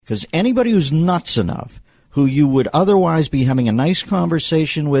Because anybody who's nuts enough, who you would otherwise be having a nice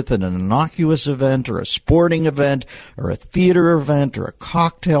conversation with at an innocuous event or a sporting event or a theater event or a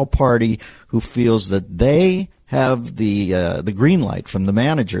cocktail party, who feels that they have the green light from the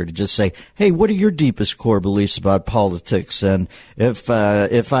manager to just say, hey, what are your deepest core beliefs about politics? And if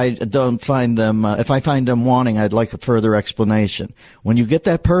I find them wanting, I'd like a further explanation. When you get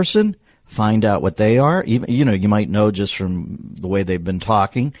that person, find out what they are. Even, you might know just from the way they've been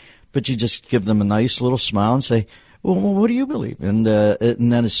talking, but you just give them a nice little smile and say, well, what do you believe? And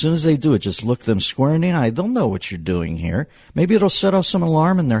then as soon as they do it, just look them square in the eye. They'll know what you're doing here. Maybe it'll set off some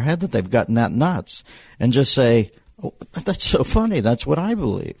alarm in their head that they've gotten that nuts. And just say, oh, that's so funny. That's what I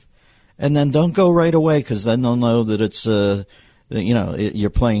believe. And then don't go right away, because then they'll know that it's, you're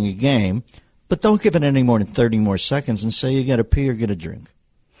playing a game. But don't give it any more than 30 more seconds and say you got to pee or get a drink.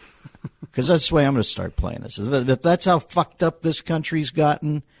 Because that's the way I'm going to start playing this. If that's how fucked up this country's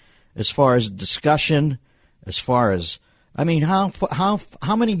gotten, as far as discussion, as far as, I mean, how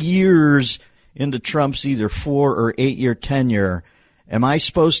many years into Trump's either 4 or 8 year tenure am I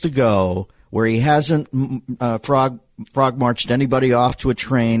supposed to go where he hasn't frog marched anybody off to a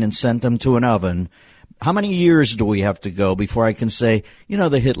train and sent them to an oven? How many years do we have to go before I can say,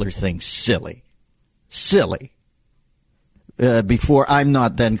 the Hitler thing's silly? Before I'm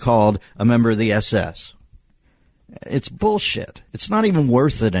not then called a member of the SS. It's bullshit. It's not even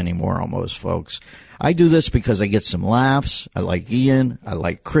worth it anymore, almost, folks. I do this because I get some laughs. I like Ian. I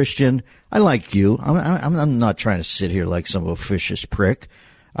like Christian. I like you. I'm not trying to sit here like some officious prick.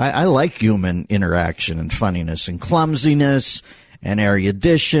 I like human interaction and funniness and clumsiness and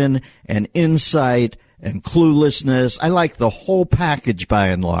erudition and insight and cluelessness. I like the whole package by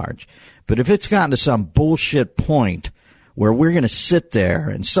and large. But if it's gotten to some bullshit point where we're going to sit there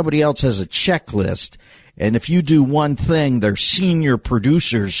and somebody else has a checklist, and if you do one thing, their senior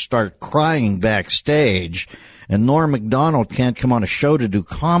producers start crying backstage, and Norm Macdonald can't come on a show to do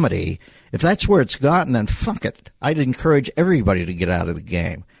comedy, if that's where it's gotten, then fuck it. I'd encourage everybody to get out of the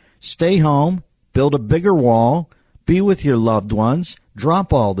game. Stay home, build a bigger wall, be with your loved ones,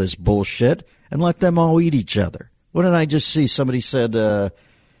 drop all this bullshit, and let them all eat each other. What did I just see? Somebody said,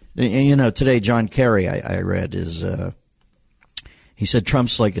 today John Kerry, I read, he said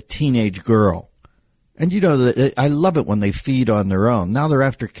Trump's like a teenage girl. And, I love it when they feed on their own. Now they're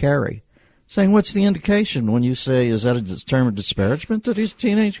after Kerry, saying, what's the indication when you say, is that a term of disparagement that he's a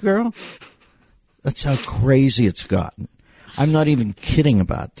teenage girl? That's how crazy it's gotten. I'm not even kidding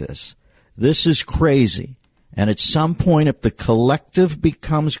about this. This is crazy. And at some point, if the collective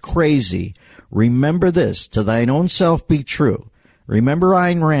becomes crazy, remember this, to thine own self be true. Remember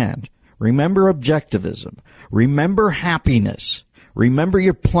Ayn Rand. Remember objectivism. Remember happiness. Remember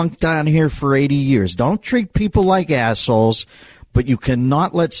you're plunked down here for 80 years. Don't treat people like assholes, but you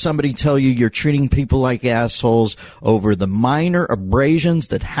cannot let somebody tell you you're treating people like assholes over the minor abrasions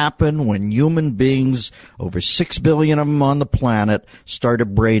that happen when human beings, over 6 billion of them on the planet, start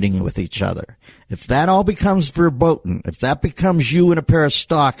abrading with each other. If that all becomes verboten, if that becomes you in a pair of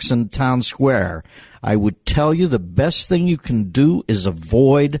stocks in town square, I would tell you the best thing you can do is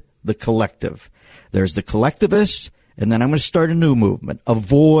avoid the collective. There's the collectivists, and then I'm going to start a new movement.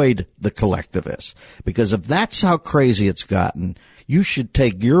 Avoid the collectivists. Because if that's how crazy it's gotten, you should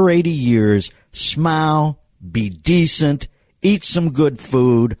take your 80 years, smile, be decent, eat some good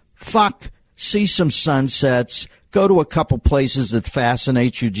food, fuck, see some sunsets, go to a couple places that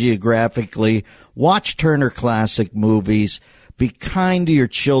fascinate you geographically, watch Turner Classic Movies, be kind to your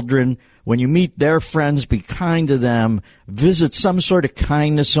children. When you meet their friends, be kind to them, visit some sort of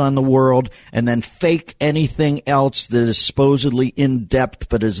kindness on the world, and then fake anything else that is supposedly in-depth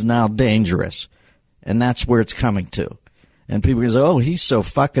but is now dangerous. And that's where it's coming to. And people go, oh, he's so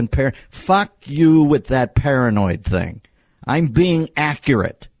fucking Fuck you with that paranoid thing. I'm being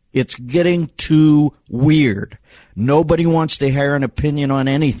accurate. It's getting too weird. Nobody wants to hear an opinion on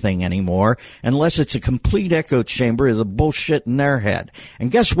anything anymore unless it's a complete echo chamber of the bullshit in their head.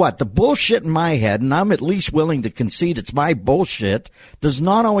 And guess what? The bullshit in my head, and I'm at least willing to concede it's my bullshit, does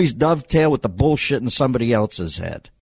not always dovetail with the bullshit in somebody else's head.